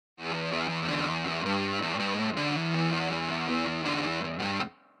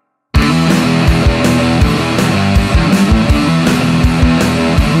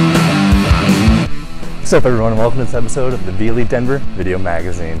What's up everyone, and welcome to this episode of the B-Elite Denver Video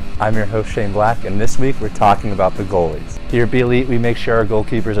Magazine. I'm your host Shane Black, and this week we're talking about the goalies. Here at B-Elite, we make sure our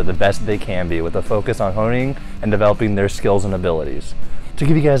goalkeepers are the best they can be, with a focus on honing and developing their skills and abilities. To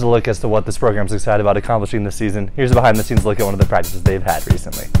give you guys a look as to what this program is excited about accomplishing this season, here's a behind the scenes look at one of the practices they've had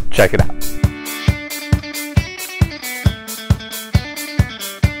recently. Check it out.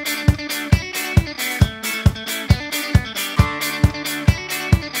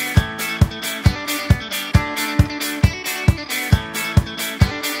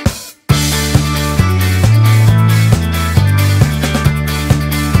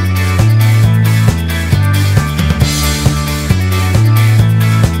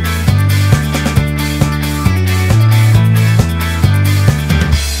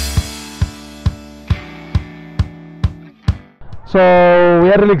 So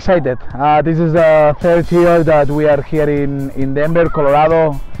we are really excited. This is the third year that we are here in Denver,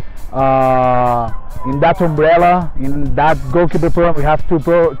 Colorado. In that umbrella, in that goalkeeper program, we have two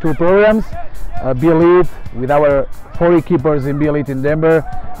programs. B-Elite with our 40 keepers in B-Elite in Denver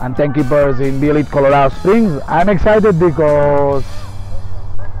and 10 keepers in B-Elite Colorado Springs. I'm excited because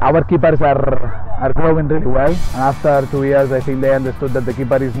our keepers are growing really well. And after 2 years, I think they understood that the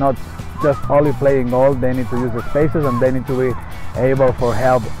keeper is not just only playing goal. They need to use the spaces and they need to be able to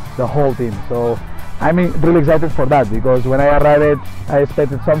help the whole team. So I'm really excited for that, because when I arrived, I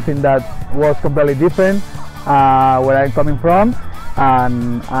expected something that was completely different where I'm coming from,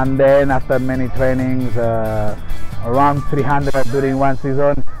 and then after many trainings, around 300 during one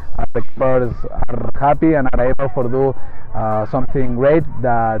season, the keepers are happy and are able to do something great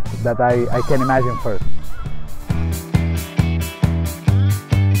that I can imagine first.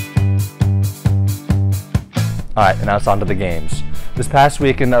 Alright, and now it's on to the games. This past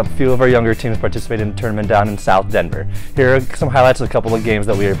weekend, a few of our younger teams participated in a tournament down in South Denver. Here are some highlights of a couple of games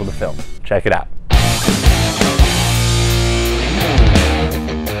that we were able to film. Check it out.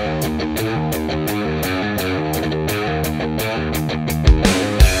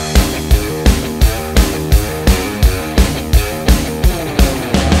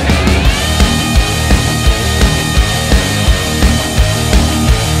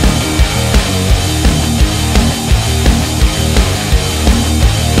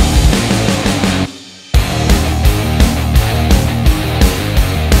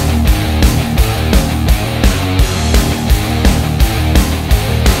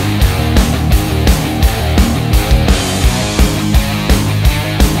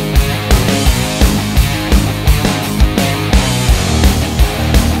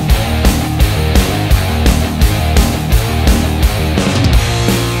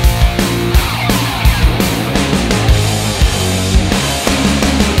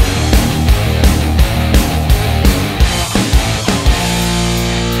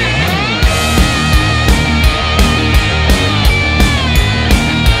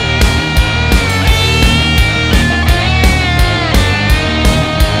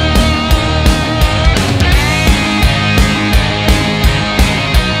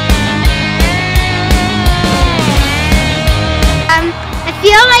 I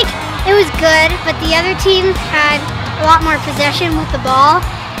feel like it was good, but the other team had a lot more possession with the ball,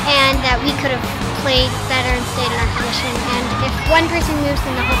 and that we could have played better and stayed in our position. And if one person moves,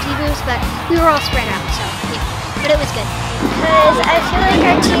 then the whole team moves, but we were all spread out, so yeah. But it was good. Because I feel like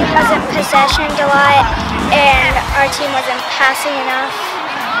our team wasn't possessioned a lot, and our team wasn't passing enough,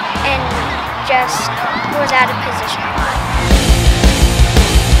 and just was out of position a lot.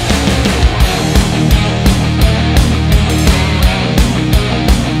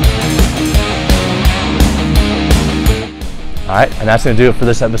 Alright, and that's going to do it for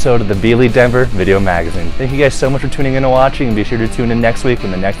this episode of the B-Elite Denver Video Magazine. Thank you guys so much for tuning in and watching, and be sure to tune in next week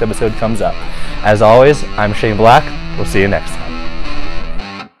when the next episode comes up. As always, I'm Shane Black. We'll see you next time.